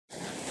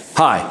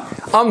Hi,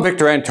 I'm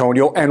Victor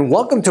Antonio, and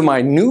welcome to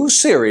my new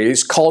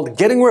series called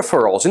Getting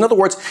Referrals. In other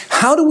words,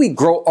 how do we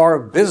grow our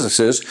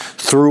businesses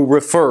through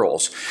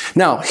referrals?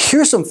 Now,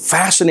 here's some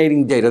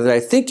fascinating data that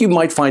I think you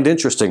might find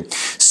interesting.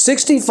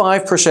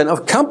 65%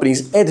 of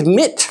companies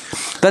admit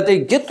that they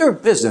get their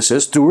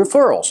businesses through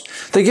referrals.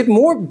 They get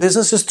more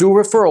businesses through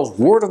referrals,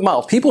 word of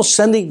mouth, people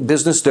sending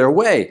business their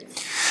way.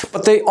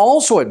 But they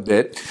also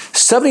admit,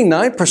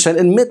 79%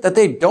 admit that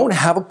they don't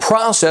have a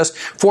process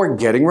for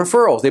getting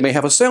referrals. They may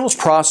have a sales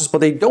process,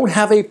 but they don't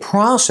have a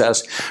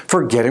process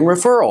for getting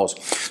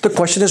referrals. The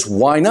question is,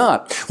 why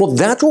not? Well,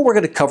 that's what we're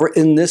going to cover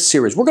in this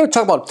series. We're going to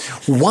talk about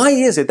why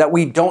is it that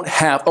we don't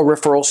have a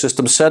referral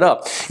system set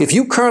up. If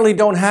you currently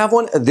don't have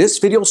one, this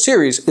video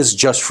series is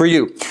just for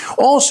you.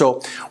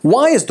 Also,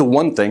 why is the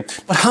one thing,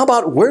 but how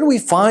about where do we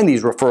find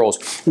these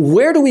referrals?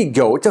 Where do we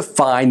go to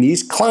find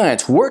these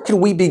clients? Where can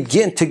we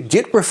begin to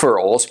get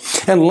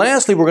referrals? And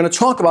lastly, we're going to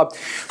talk about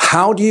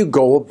how do you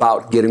go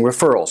about getting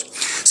referrals?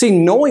 See,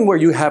 knowing where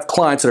you have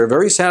clients that are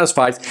very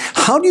satisfied,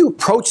 how do you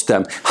approach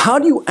them? How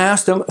do you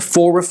ask them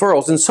for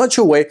referrals in such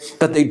a way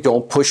that they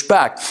don't push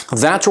back?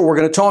 That's what we're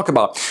going to talk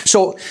about.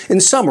 So, in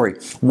summary,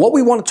 what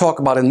we want to talk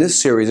about in this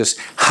series is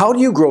how do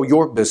you grow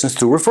your business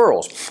through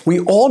referrals? We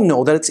all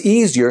know that it's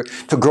easier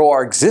to grow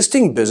our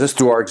existing business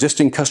through our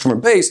existing customer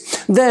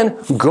base than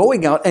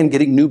going out and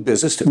getting new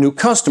business to new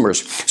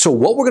customers. So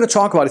what we're going to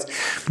talk about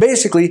is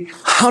basically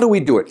how do we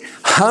do it?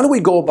 How do we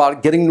go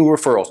about getting new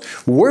referrals?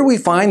 Where do we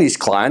find these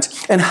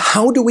clients? And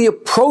how do we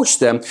approach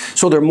them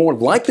so they're more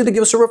likely to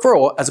give us a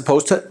referral as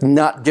opposed to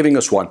not giving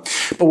us one?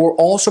 But we're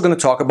also going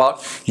to talk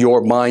about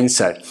your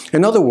mindset.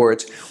 In other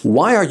words,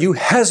 why are you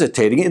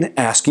hesitating in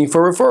asking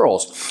for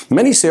referrals?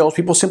 Many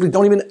salespeople simply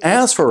don't even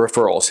ask for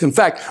referrals. In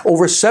fact,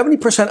 over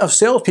 70% of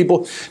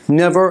salespeople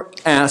never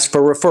ask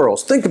for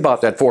referrals. Think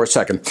about that for a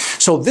second.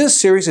 So this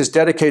series is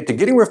dedicated to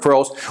getting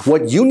referrals,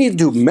 what you need to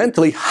do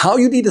mentally, how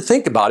you need to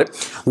think about it,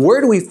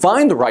 where do we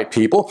find the right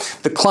people,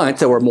 the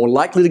clients that are more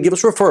likely to give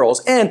us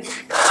referrals, and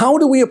how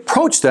do we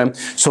approach them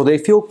so they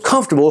feel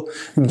comfortable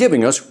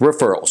giving us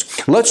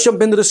referrals. Let's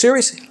jump into the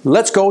series.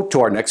 Let's go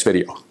to our next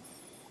video.